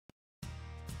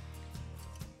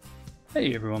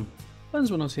Hey everyone,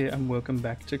 Lenswinner's here and welcome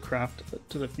back to Craft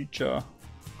to the Future,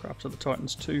 Craft of the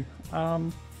Titans 2.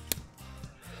 In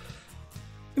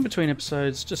between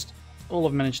episodes, just all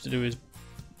I've managed to do is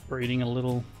breeding a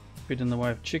little bit in the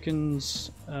way of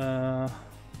chickens.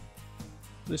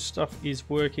 This stuff is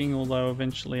working, although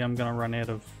eventually I'm going to run out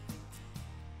of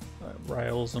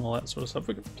rails and all that sort of stuff.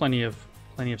 We've got plenty of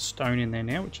stone in there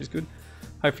now, which is good.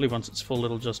 Hopefully once it's full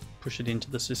it'll just push it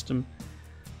into the system.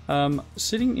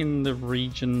 Sitting in the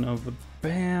region of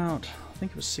about, I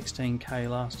think it was 16k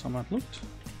last time I looked.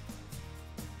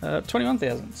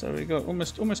 21,000, so we've got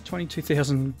almost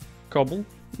 22,000 cobble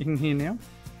in here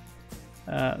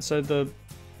now. So the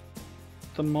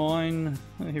mine,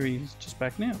 oh, here he is, just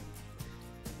back now.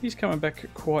 He's coming back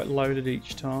quite loaded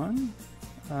each time.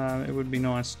 It would be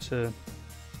nice to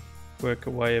work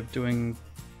a way of doing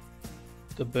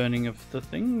the burning of the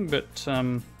thing, but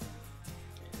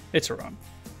it's alright.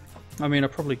 I mean, I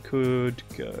probably could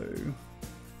go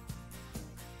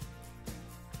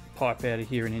pipe out of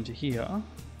here and into here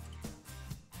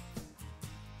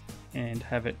and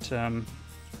have it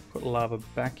put lava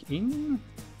back in,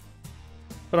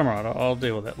 but I'm alright, I'll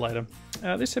deal with that later.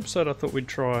 This episode I thought we'd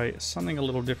try something a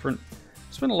little different.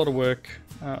 Spent a lot of work,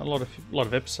 a lot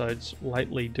of episodes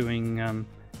lately doing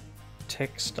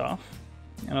tech stuff,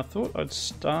 and I thought I'd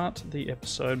start the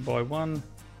episode by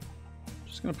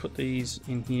just going to put these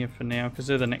in here for now because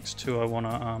they're the next two I want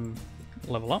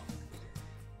to level up.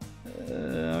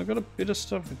 I've got a bit of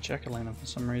stuff with jack-o'-lantern for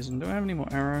some reason. Do I have any more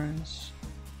arrows?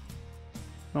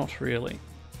 Not really.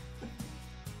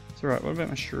 It's alright, what about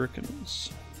my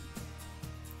shurikens?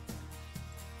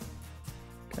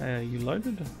 Okay, are you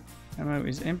loaded? Ammo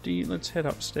is empty. Let's head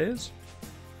upstairs.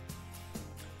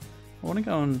 I want to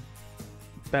go and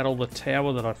battle the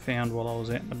tower that I found while I was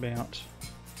out and about.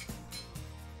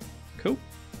 Cool.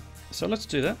 So let's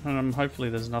do that, and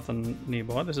hopefully there's nothing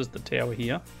nearby. This is the tower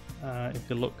here. If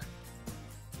you look,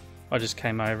 I just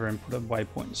came over and put a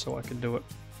waypoint so I could do it.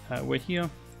 We're here.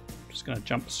 Just going to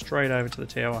jump straight over to the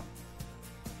tower,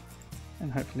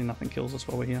 and hopefully nothing kills us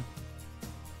while we're here.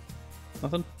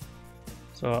 Nothing.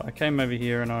 So I came over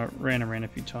here and I ran around a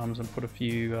few times and put a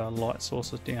few light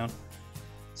sources down.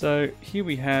 So here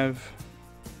we have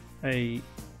a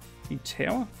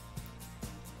tower.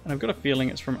 And I've got a feeling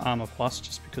it's from Armor Plus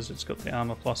just because it's got the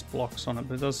Armor Plus blocks on it,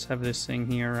 but it does have this thing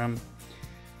here,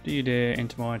 do you dare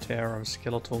enter my tower of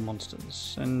skeletal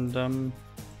monsters? And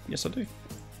yes I do.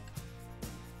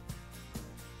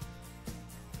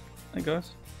 Hey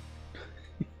guys.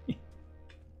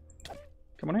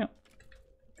 Come on out.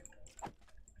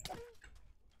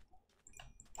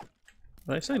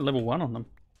 They say level 1 on them.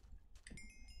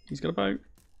 He's got a bow.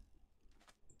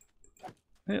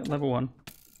 Yeah, level 1.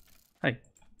 Hey.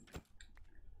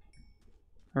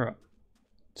 Alright,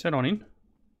 let's head on in.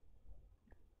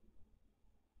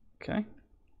 Okay,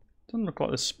 doesn't look like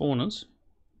there's spawners.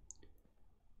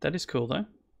 That is cool though.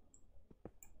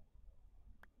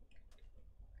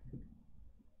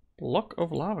 Block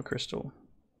of lava crystal.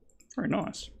 Very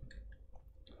nice.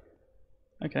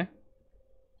 Okay,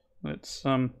 let's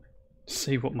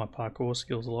see what my parkour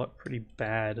skills are like. Pretty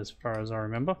bad as far as I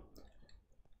remember.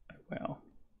 Oh wow.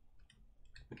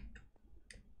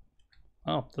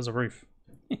 Oh, there's a roof.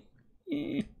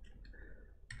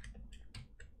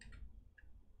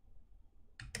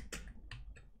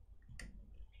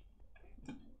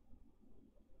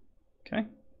 Okay,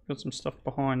 got some stuff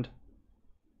behind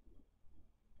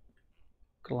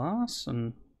glass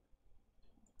and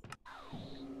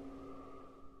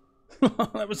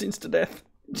that was insta death.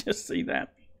 Just see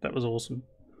that. That was awesome.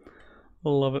 I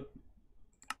love it.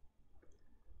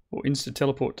 Or insta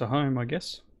teleport to home, I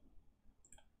guess.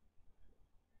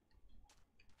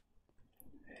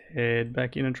 Head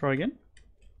back in and try again.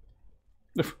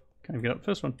 Oof, can't even get up the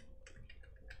first one.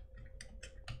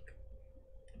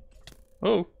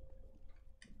 Oh.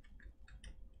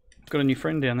 Got a new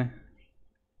friend down there.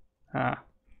 Ah.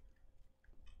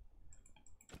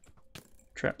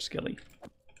 Trap skelly.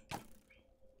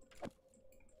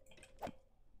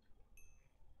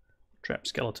 Trap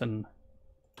skeleton.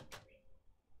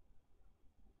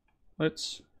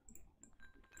 Let's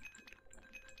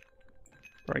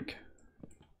break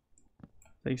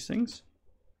these things.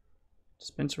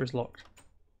 Dispenser is locked.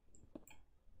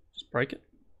 Just break it.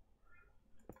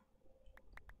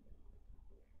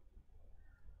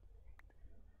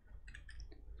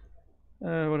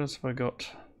 What else have I got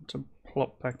to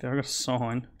plop back there? I got a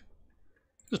sign.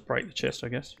 Just break the chest, I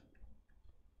guess.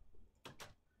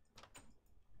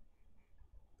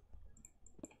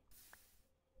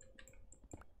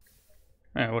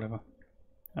 Whatever.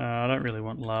 I don't really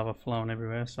want lava flowing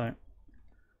everywhere, so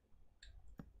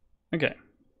Okay.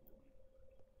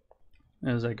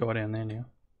 There's that guy down there now.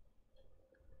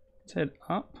 Let's head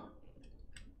up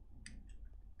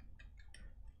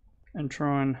and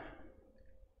try and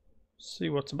see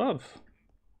what's above.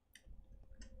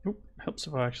 Oop, helps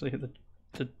if I actually hit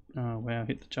the oh wow,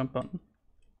 hit the jump button.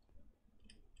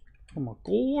 Oh my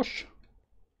gosh.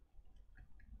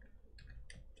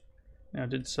 Now I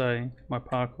did say my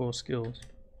parkour skills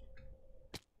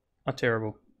are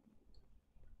terrible.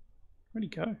 Where'd he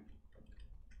go?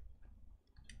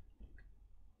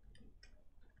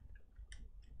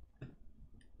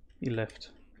 He left.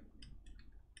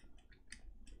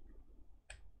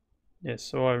 Yes,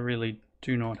 so I really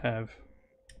do not have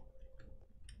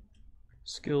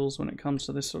skills when it comes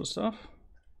to this sort of stuff.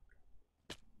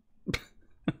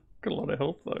 Got a lot of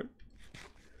health though.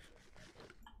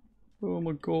 Oh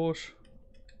my gosh.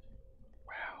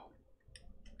 Wow.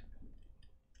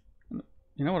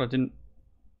 You know what I didn't...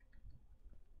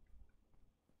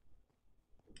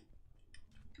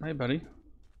 Hey buddy,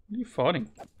 what are you fighting?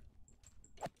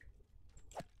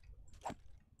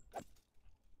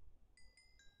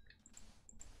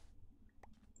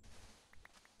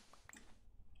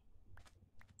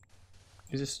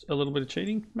 Is this a little bit of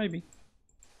cheating? Maybe.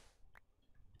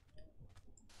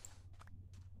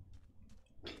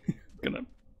 Gonna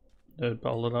nerd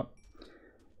pile it up.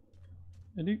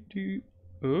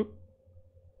 Oh,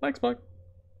 black spike.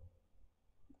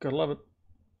 Gotta love it.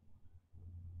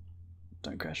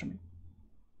 Don't crash on me.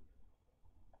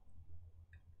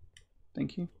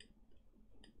 Thank you.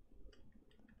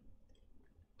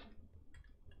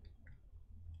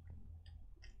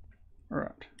 All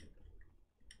right.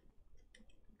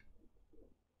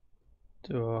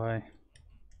 Do I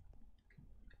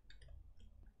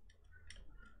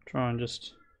try and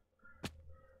just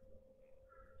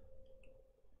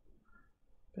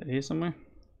bet here somewhere?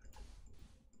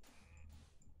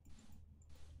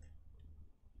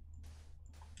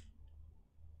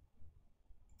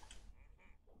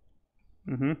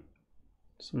 Mm-hmm.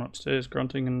 Someone upstairs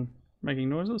grunting and making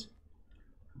noises.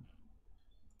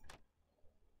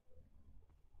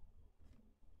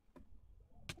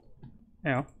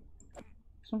 Ow.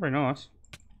 It's not very nice.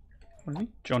 What is he?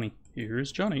 Johnny. Here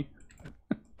is Johnny.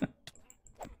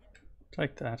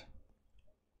 Take that.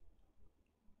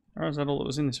 Alright, is that all that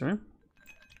was in this room?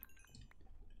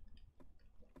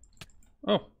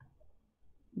 Oh.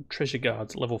 Treasure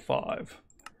guards, level 5.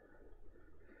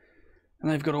 And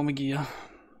they've got all my gear.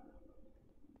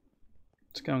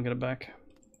 Let's go and get it back.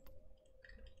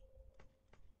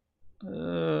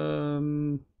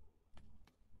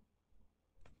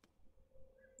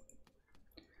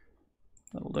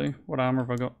 That'll do. What armor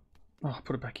have I got? Oh,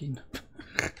 put it back in.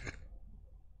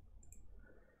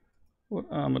 What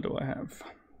armor do I have?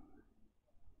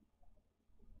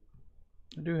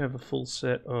 I do have a full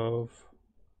set of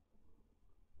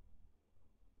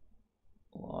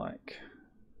like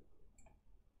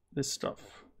this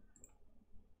stuff.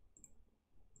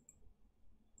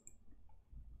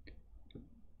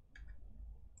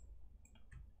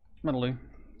 That'll do.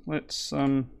 Let's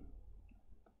go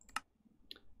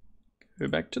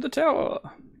back to the tower.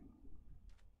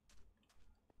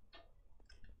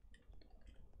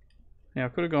 Now I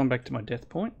could have gone back to my death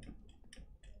point,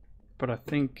 but I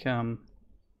think that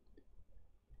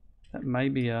may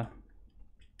be a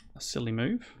silly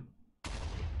move.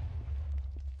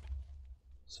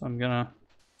 So I'm gonna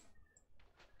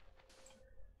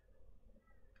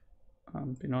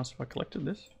be nice if I collected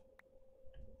this.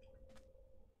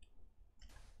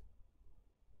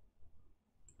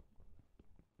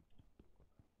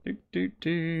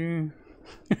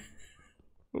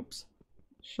 Oops.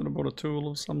 Should have brought a tool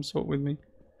of some sort with me.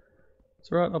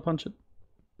 It's alright, I'll punch it.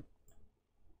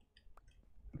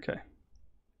 Okay.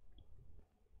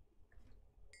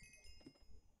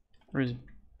 Where is he?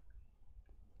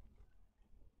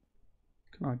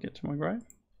 Can I get to my grave?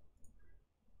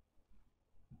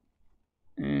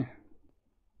 Eh.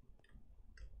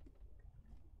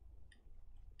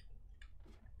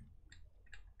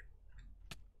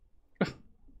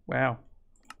 Wow.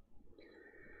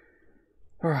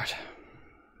 Alright.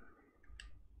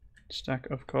 Stack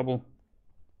of cobble.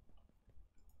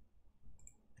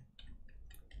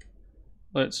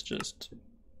 Let's just...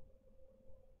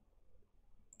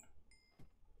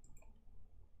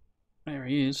 There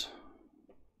he is.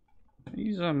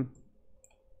 He's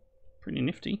pretty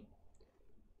nifty.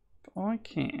 If I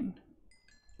can...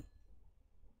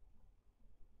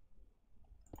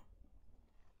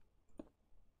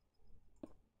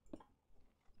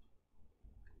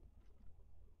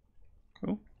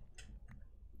 Cool.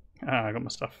 Ah, I got my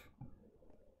stuff.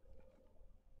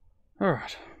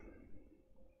 Alright.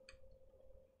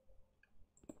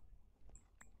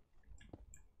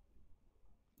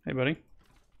 Hey, buddy.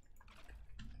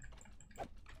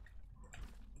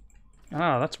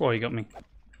 Ah, that's why he got me.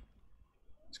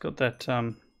 He's got that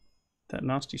that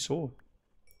nasty sword.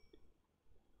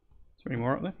 Is there any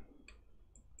more up there?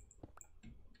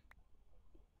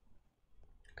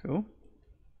 Cool.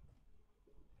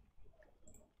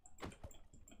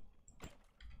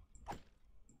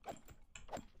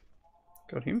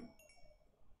 Got him.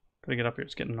 Gotta get up here,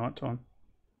 it's getting night time.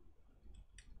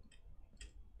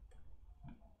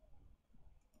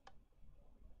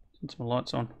 Since my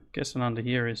light's on. Guessing under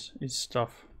here is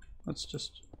stuff. Let's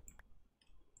just...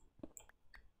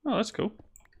 Oh, that's cool.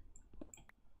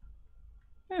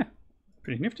 Yeah,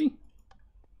 pretty nifty.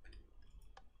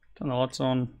 Turn the lights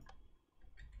on.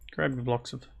 Grab your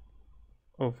blocks of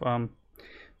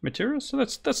materials. So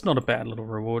that's not a bad little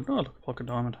reward. Oh, look, a block of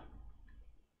diamond.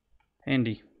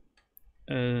 Handy.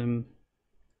 Yeah,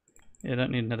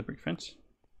 don't need another brick fence.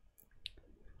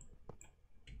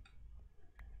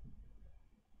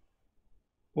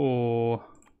 Or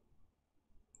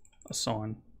a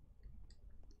sign.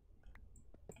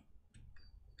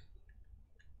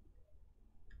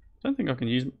 Don't think I can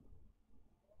use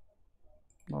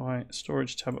my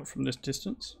storage tablet from this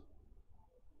distance.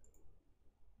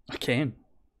 I can.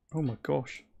 Oh my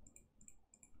gosh.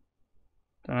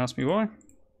 Don't ask me why.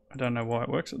 I don't know why it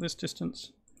works at this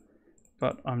distance,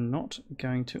 but I'm not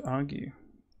going to argue.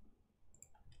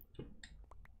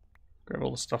 Grab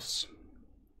all the stuffs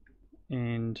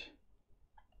and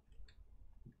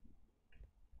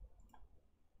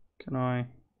can I...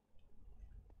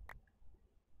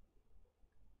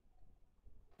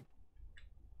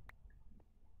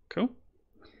 Cool.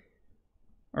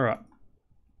 All right.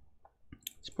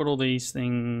 Let's put all these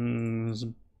things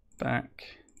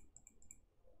back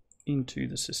into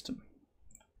the system.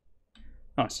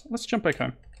 Nice. Let's jump back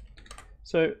home.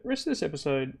 So, the rest of this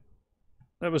episode,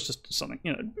 that was just something,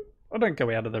 you know, I don't go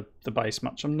out of the base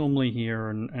much. I'm normally here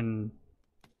and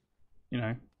you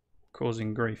know,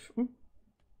 causing grief. Ooh.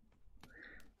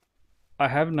 I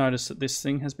have noticed that this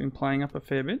thing has been playing up a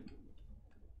fair bit.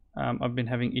 I've been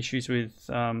having issues with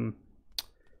the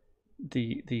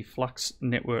Flux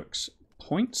network's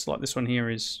points. Like this one here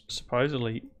is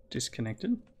supposedly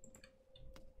disconnected,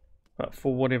 but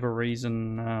for whatever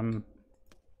reason,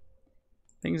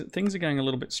 things are going a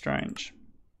little bit strange.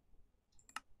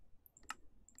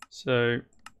 So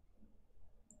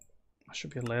I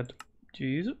should be allowed to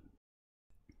use it.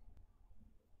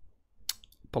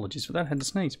 Apologies for that. I had to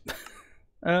sneeze.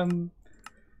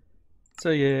 So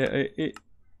yeah,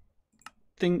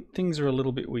 things are a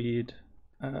little bit weird.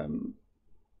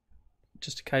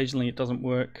 Just occasionally it doesn't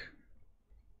work,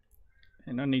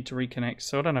 and I need to reconnect.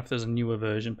 So I don't know if there's a newer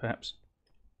version, perhaps.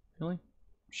 Really?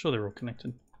 I'm sure they're all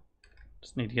connected.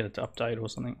 Just need to get it to update or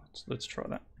something. Let's try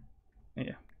that.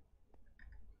 Yeah.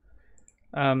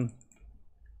 And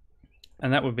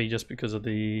that would be just because of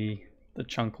the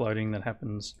chunk loading that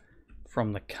happens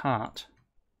from the cart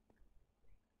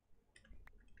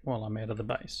while I'm out of the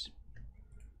base.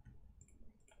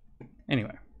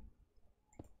 Anyway.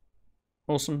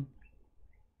 Awesome.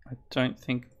 I don't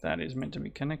think that is meant to be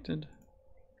connected.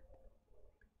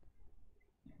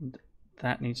 And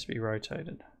that needs to be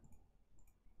rotated.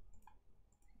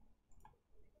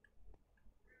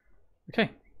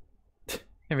 Okay.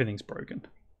 Everything's broken.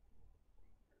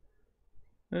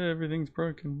 Everything's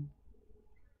broken.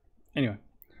 Anyway.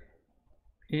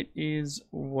 It is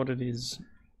what it is.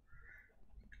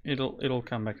 It'll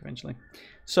come back eventually.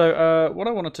 So what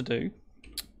I wanted to do,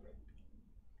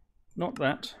 not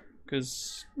that,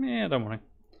 because I don't want to.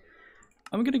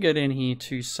 I'm going to go down here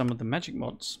to some of the magic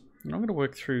mods, and I'm going to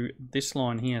work through this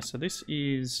line here. So this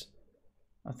is,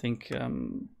 I think,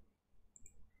 one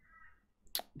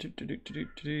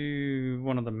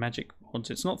of the magic mods.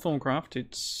 It's not Thorncraft,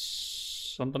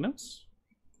 it's something else.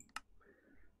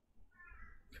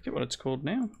 Forget what it's called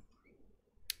now.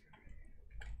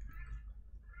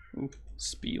 Ooh,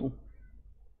 Spiel.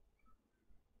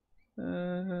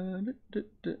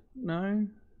 No.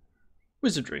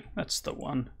 Wizardry, that's the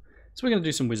one. So we're going to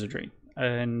do some wizardry.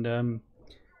 And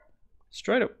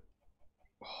straight up.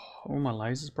 Oh, all my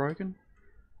lasers broken.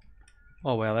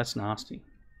 Oh wow, that's nasty.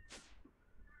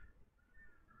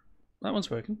 That one's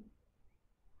working.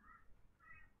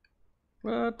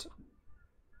 What?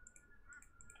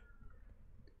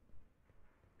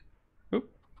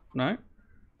 Oop, no.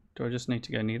 Do I just need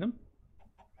to go near them?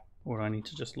 Or do I need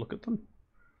to just look at them?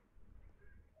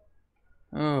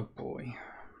 Oh boy.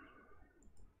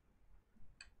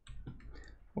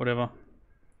 Whatever.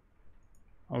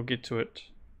 I'll get to it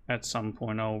at some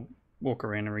point. I'll walk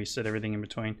around and reset everything in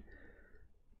between.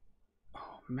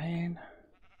 Oh man.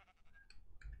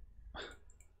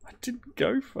 I didn't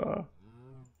go far.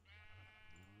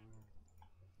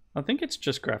 I think it's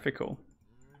just graphical.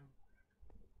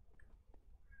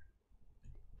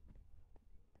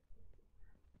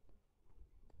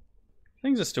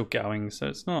 Things are still going, so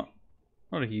it's not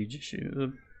a huge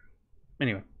issue.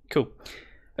 Anyway, cool.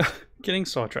 Getting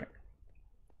sidetracked.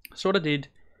 So what I did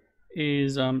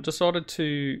is decided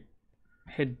to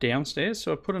head downstairs.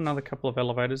 So I put another couple of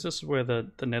elevators. This is where the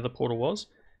nether portal was.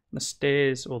 And the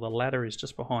stairs, or the ladder, is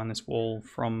just behind this wall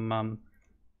from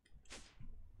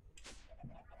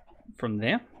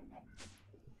there.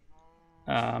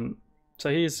 So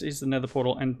here's the nether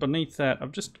portal, and beneath that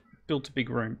I've just built a big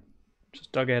room.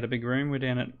 Just dug out a big room. We're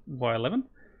down at Y11.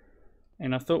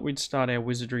 And I thought we'd start our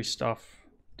wizardry stuff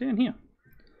down here.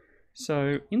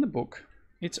 So in the book,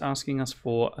 it's asking us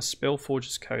for a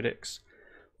Spellforger's Codex.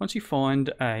 Once you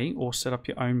find or set up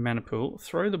your own mana pool,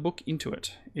 throw the book into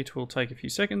it. It will take a few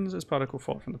seconds as particle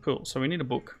fight from the pool. So we need a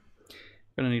book.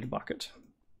 We're going to need a bucket.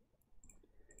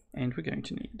 And we're going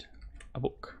to need a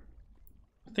book.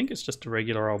 I think it's just a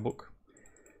regular old book.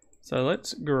 So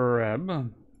let's grab a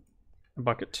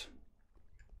bucket.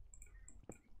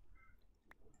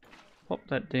 Pop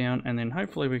that down, and then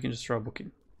hopefully we can just throw a book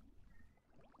in.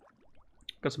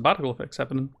 Got some particle effects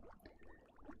happening.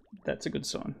 That's a good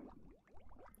sign.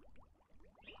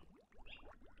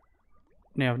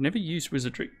 Now, I've never used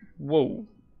wizardry. Whoa.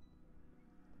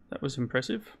 That was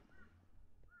impressive.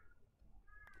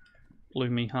 Blew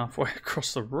me halfway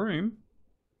across the room.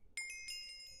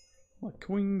 Like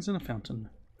wings in a fountain.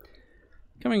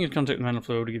 Coming into contact with mana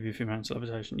fluid to give you a few moments of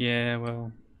levitation. Yeah,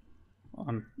 well...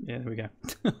 yeah, there we go.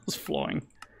 I was flying.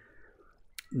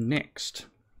 Next.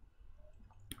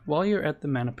 While you're at the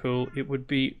mana pool, it would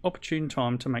be opportune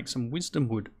time to make some wisdom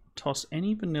wood. Toss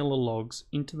any vanilla logs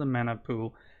into the mana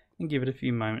pool and give it a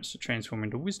few moments to transform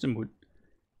into wisdom wood.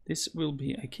 This will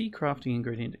be a key crafting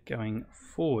ingredient going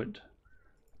forward.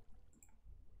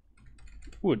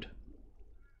 Wood.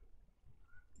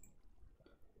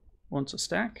 Wants a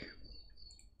stack?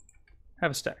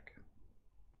 Have a stack.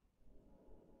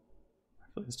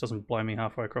 Hopefully this doesn't blow me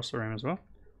halfway across the room as well.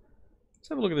 Let's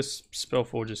have a look at this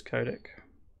Spellforger's Codex.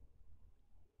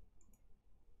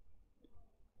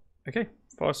 Okay,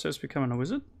 5 steps becoming a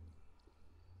wizard.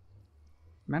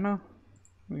 Mana.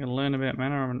 We're going to learn about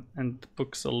mana, and the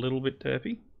book's a little bit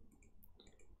derpy.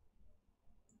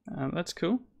 That's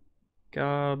cool.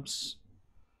 Garbs.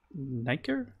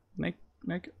 Naker?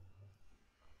 Naker?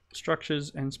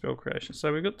 Structures and spell creation.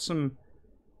 So we've got some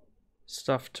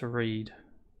stuff to read.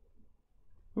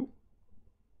 Ooh.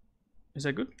 Is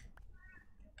that good?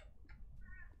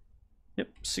 Yep,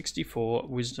 64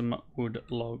 wisdom wood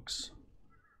logs.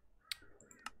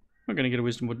 We're going to get a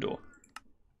wisdom wood door.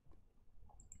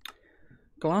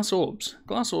 Glass orbs.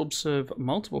 Glass orbs serve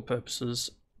multiple purposes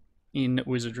in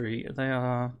wizardry. They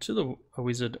are to a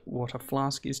wizard what a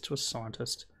flask is to a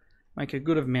scientist. Make a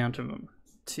good amount of them.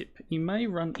 Tip. You may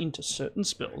run into certain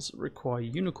spells that require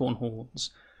unicorn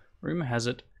horns. Rumour has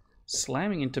it,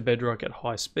 slamming into bedrock at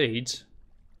high speeds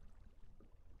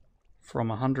from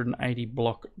 180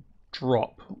 block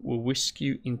drop will whisk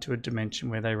you into a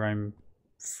dimension where they roam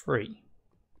free.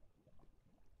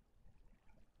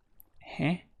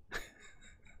 Huh?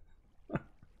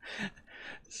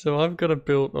 So I've got to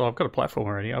build, I've got a platform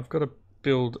already. I've got to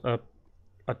build a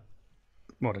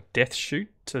death chute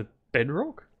to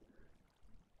bedrock?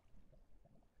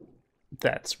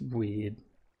 That's weird.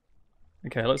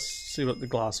 Okay, let's see what the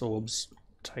glass orbs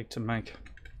take to make.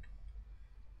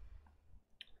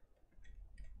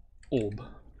 Orb.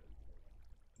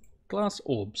 Glass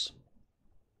orbs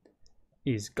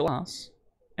is glass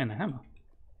and a hammer.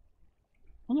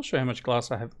 I'm not sure how much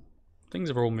glass I have. Things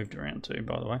have all moved around too,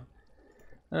 by the way.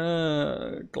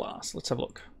 Glass. Let's have a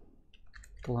look.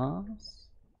 Glass.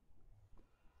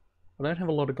 I don't have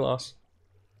a lot of glass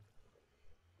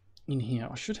in here.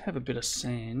 I should have a bit of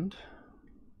sand.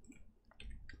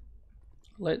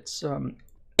 Let's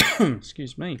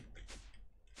excuse me.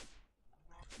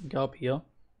 Go up here.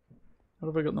 What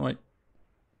have I got in the way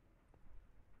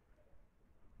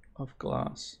of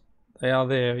glass? They are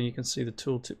there. You can see the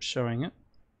tooltip showing it.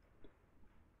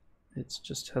 It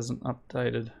just hasn't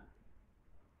updated.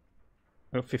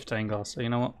 I've got 15 glass, so you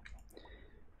know what?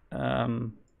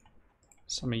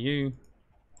 Some of you,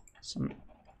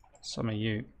 some of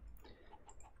you.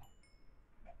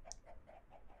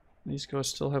 These guys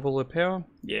still have all their power?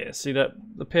 Yeah, see that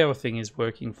the power thing is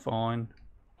working fine.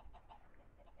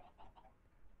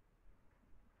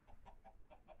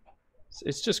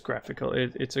 It's just graphical.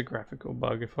 It's a graphical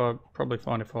bug. If I probably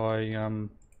find if I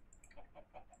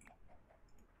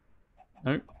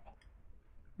nope.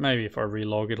 Maybe if I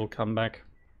relog it'll come back.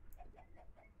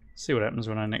 See what happens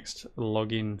when I next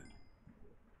log in.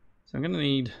 So I'm going to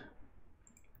need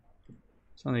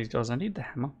some of these guys. I need the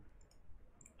hammer.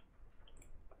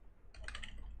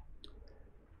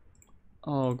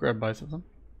 I'll grab both of them.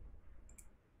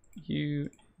 You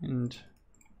and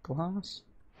glass.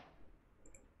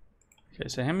 Okay,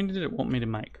 so how many did it want me to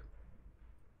make?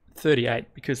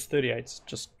 38, because 38 is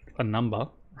just a number.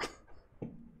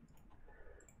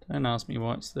 Don't ask me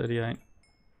why it's 38.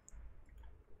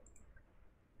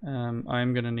 I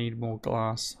am going to need more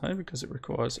glass though, because it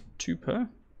requires 2 per.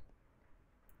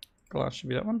 Glass should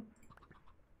be that one.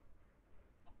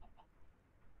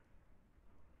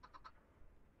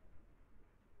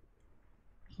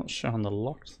 It's not showing the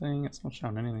locked thing, it's not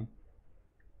showing anything.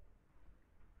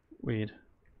 Weird.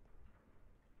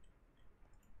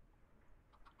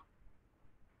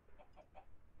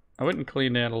 I went and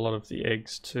cleaned out a lot of the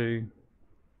eggs too.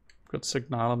 Got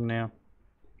signalum now.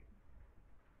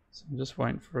 So I'm just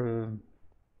waiting for a...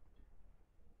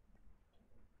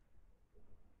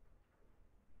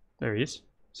 There he is.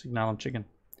 Signalum chicken.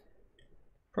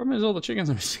 Problem is all the chickens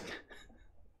are missing.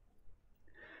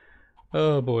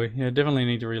 Oh boy, yeah, definitely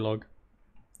need to relog.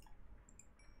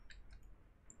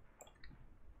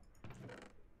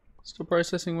 Still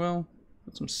processing well.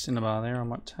 Got some cinnabar there I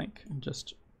might take and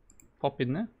just pop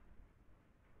in there.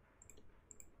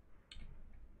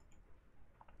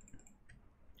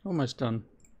 Almost done.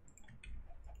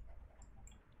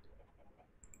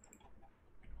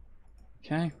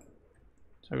 Okay,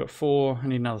 so I've got 4, I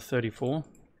need another 34.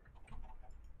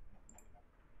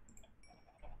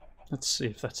 Let's see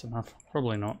if that's enough.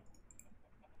 Probably not.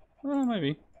 Well,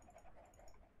 maybe.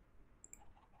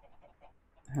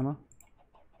 Hammer.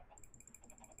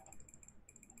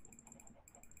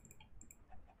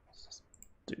 Let's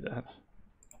do that.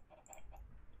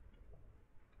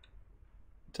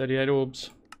 38 orbs.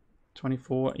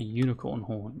 24 unicorn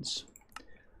horns.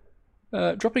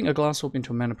 Dropping a glass orb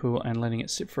into a mana pool and letting it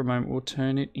sit for a moment will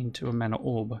turn it into a mana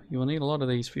orb. You will need a lot of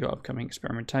these for your upcoming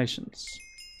experimentations.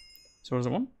 So what does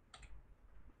it want?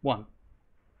 1.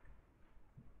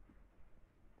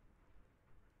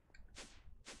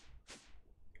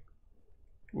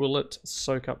 Will it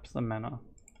soak up the mana?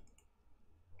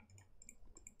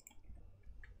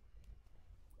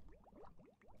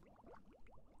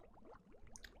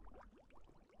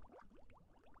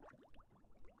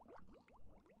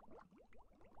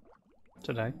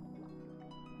 Today.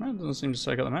 Well, it doesn't seem to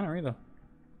soak up the mana either.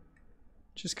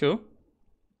 Which is cool.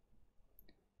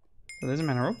 So there's a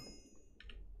mana orb.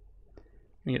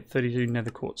 You get 32 nether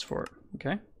quartz for it.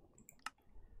 Okay.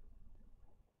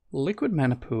 Liquid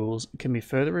mana pools can be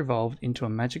further evolved into a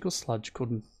magical sludge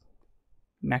called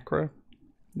Nacro.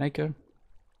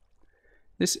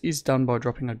 This is done by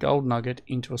dropping a gold nugget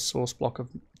into a source block of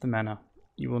the mana.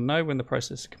 You will know when the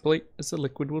process is complete, as the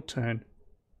liquid will turn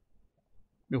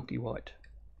milky white.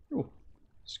 Oh,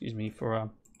 excuse me for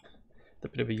the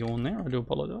bit of a yawn there. I do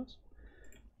apologise.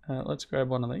 Let's grab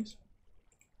one of these.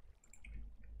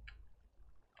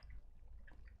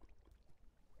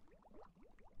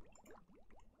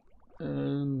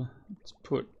 Let's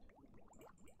put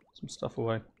some stuff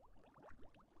away.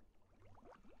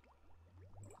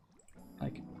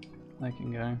 They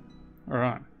can go.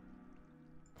 Alright.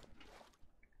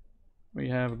 We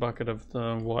have a bucket of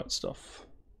the white stuff.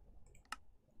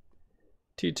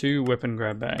 Tier 2 weapon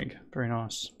grab bag. Very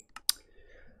nice.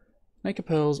 Nacre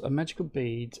pearls are magical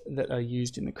beads that are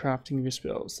used in the crafting of your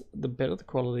spells. The better the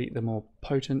quality, the more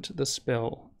potent the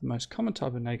spell. The most common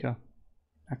type of nacre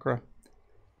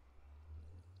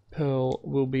pearl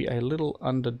will be a little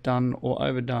underdone or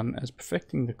overdone, as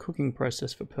perfecting the cooking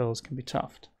process for pearls can be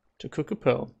tough. To cook a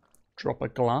pearl, drop a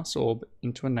glass orb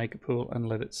into a nacre pool and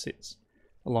let it sit.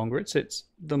 The longer it sits,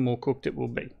 the more cooked it will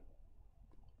be.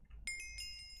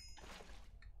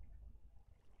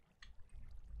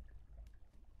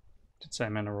 Did say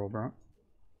mana orb, right?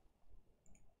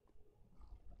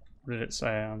 What did it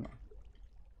say?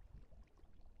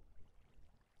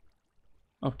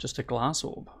 Oh, just a glass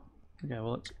orb. Okay,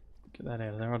 well, let's get that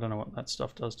out of there. I don't know what that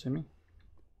stuff does to me.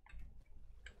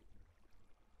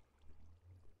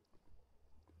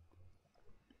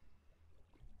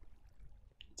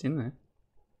 It's in there.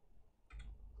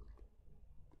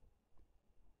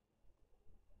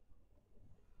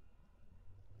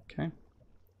 Okay.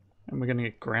 And we're going to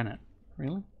get granite.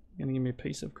 Really? You're going to give me a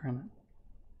piece of granite?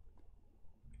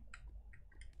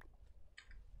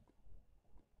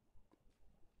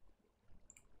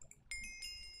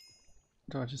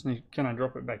 Do I just need... Can I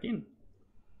drop it back in?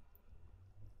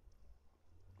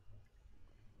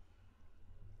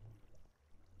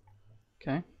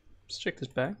 Okay. Let's check this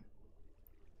bag.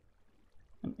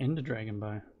 An ender dragon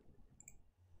bow.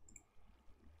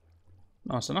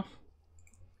 Nice enough.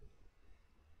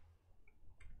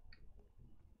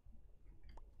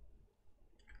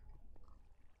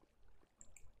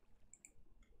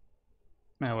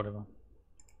 Now, whatever.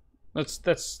 That's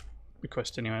the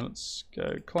quest anyway. Let's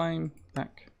go claim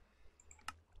back.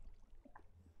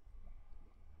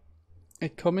 A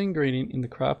common ingredient in the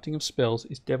crafting of spells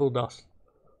is devil dust.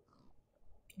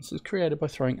 This is created by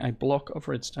throwing a block of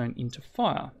redstone into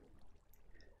fire.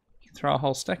 You can throw a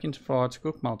whole stack into fire to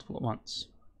cook multiple at once.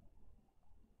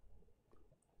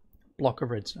 Block of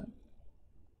redstone.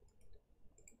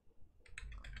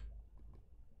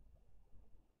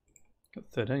 Got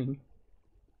 13.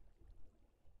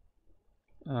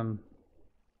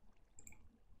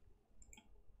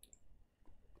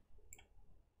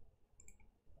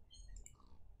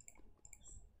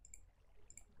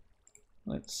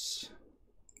 Let's...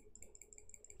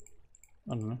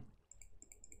 I don't know.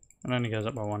 It only goes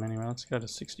up by 1 anyway. Let's go to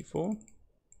 64.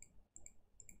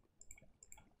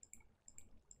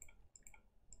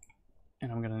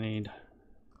 And I'm going to need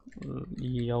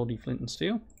the oldie flint and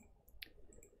steel.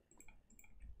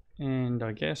 And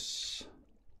I guess...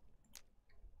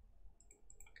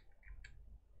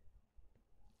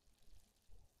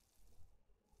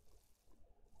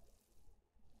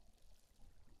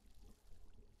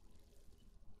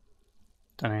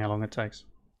 don't know how long it takes.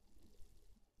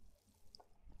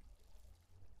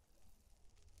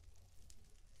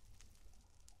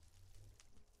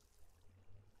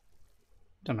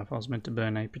 Don't know if I was meant to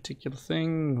burn a particular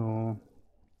thing or...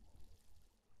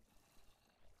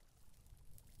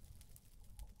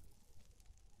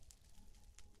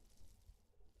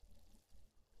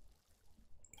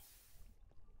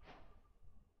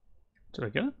 Did I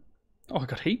get it? Oh, I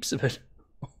got heaps of it.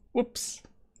 Whoops.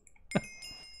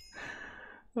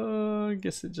 I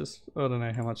guess it just... I don't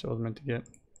know how much I was meant to get.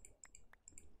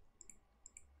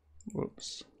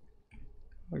 Whoops.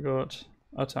 I got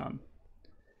a ton.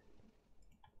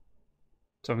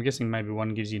 So I'm guessing maybe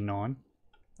one gives you 9.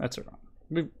 That's alright.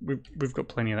 We've got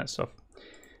plenty of that stuff.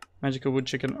 Magical wood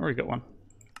chicken, already got one.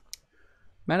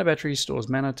 Mana battery stores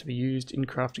mana to be used in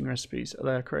crafting recipes.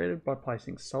 They are created by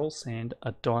placing soul sand,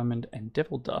 a diamond, and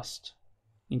devil dust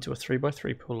into a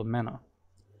 3x3 pool of mana.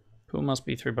 Pool must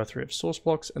be 3x3 of source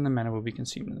blocks, and the mana will be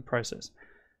consumed in the process.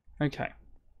 Okay.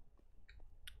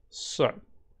 So.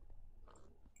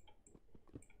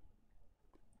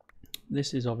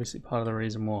 This is obviously part of the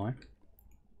reason why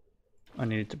I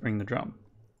needed to bring the drum.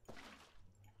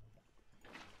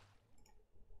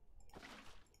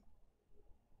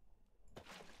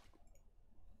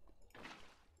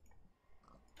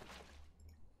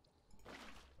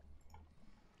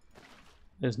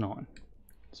 There's 9.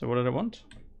 So what did I want?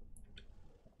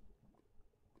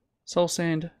 Soul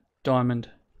sand, diamond,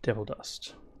 devil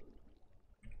dust.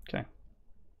 Okay.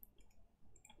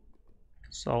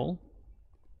 Soul.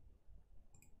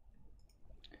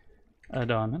 A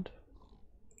diamond.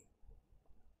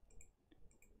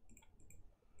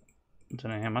 I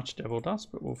don't know how much devil dust,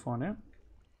 but we'll find out.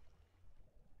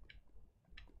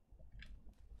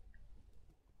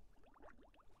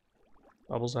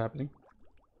 Bubbles are happening.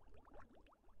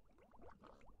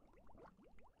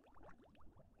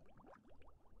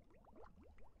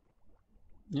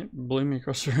 Yep, blew me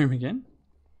across the room again.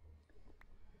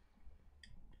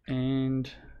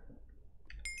 And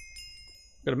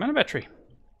got a mana battery.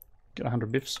 Got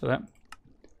 100 biffs for that.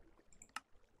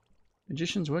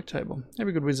 Magician's work table.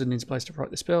 Every good wizard needs a place to write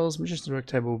their spells. Magician's work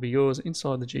table will be yours.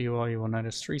 Inside the GUI you will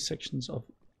notice 3 sections of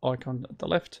icon at the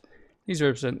left. These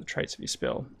represent the traits of your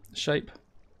spell. The shape,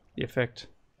 the effect,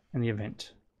 and the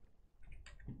event.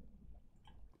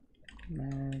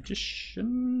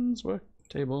 Magician's work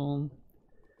table.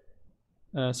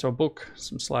 So a book,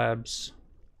 some slabs.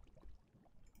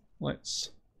 Let's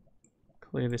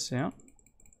clear this out.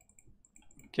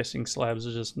 Guessing slabs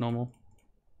are just normal.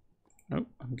 Nope,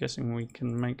 I'm guessing we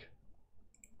can make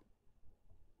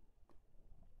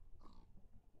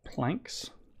planks.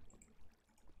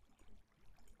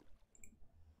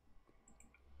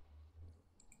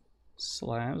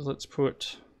 Slabs, let's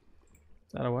put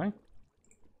that away.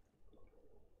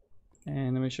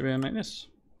 And then we should be able to make this.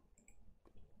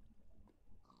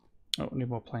 Oh, we need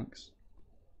more planks.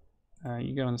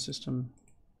 You go in the system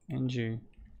and you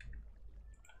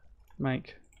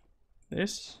make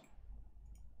this.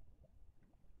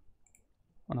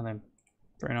 One of them.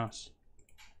 Very nice.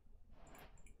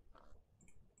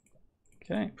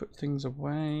 Okay, put things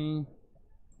away.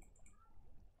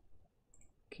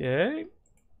 Okay.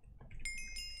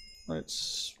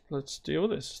 Let's deal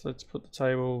with this. Let's put the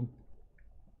table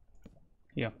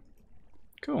here.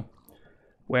 Cool.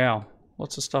 Wow.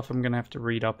 Lots of stuff I'm going to have to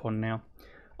read up on now.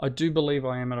 I do believe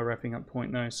I am at a wrapping up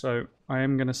point now, so I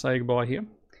am going to say goodbye here.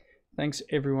 Thanks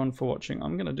everyone for watching.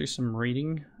 I'm going to do some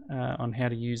reading on how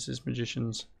to use this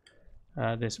magician's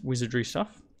this wizardry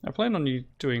stuff. I plan on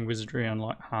doing wizardry on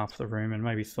like half the room and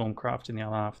maybe Thorncraft in the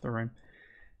other half of the room.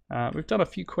 We've done a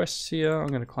few quests here. I'm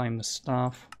going to claim the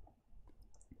staff.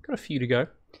 Got a few to go.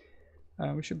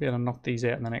 We should be able to knock these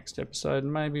out in the next episode.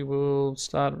 Maybe we'll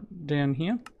start down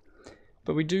here.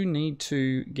 But we do need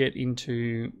to get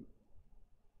into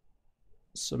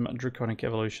some draconic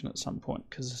evolution at some point,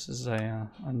 because this is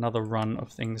another run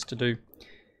of things to do.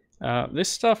 This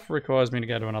stuff requires me to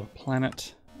go to another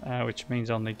planet, which means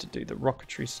I'll need to do the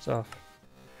rocketry stuff.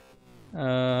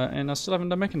 And I still haven't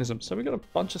done mechanism, so we've got a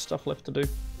bunch of stuff left to do.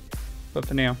 But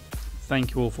for now,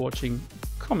 thank you all for watching.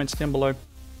 Comments down below.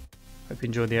 Hope you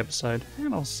enjoyed the episode,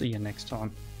 and I'll see you next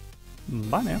time.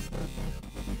 Bye now.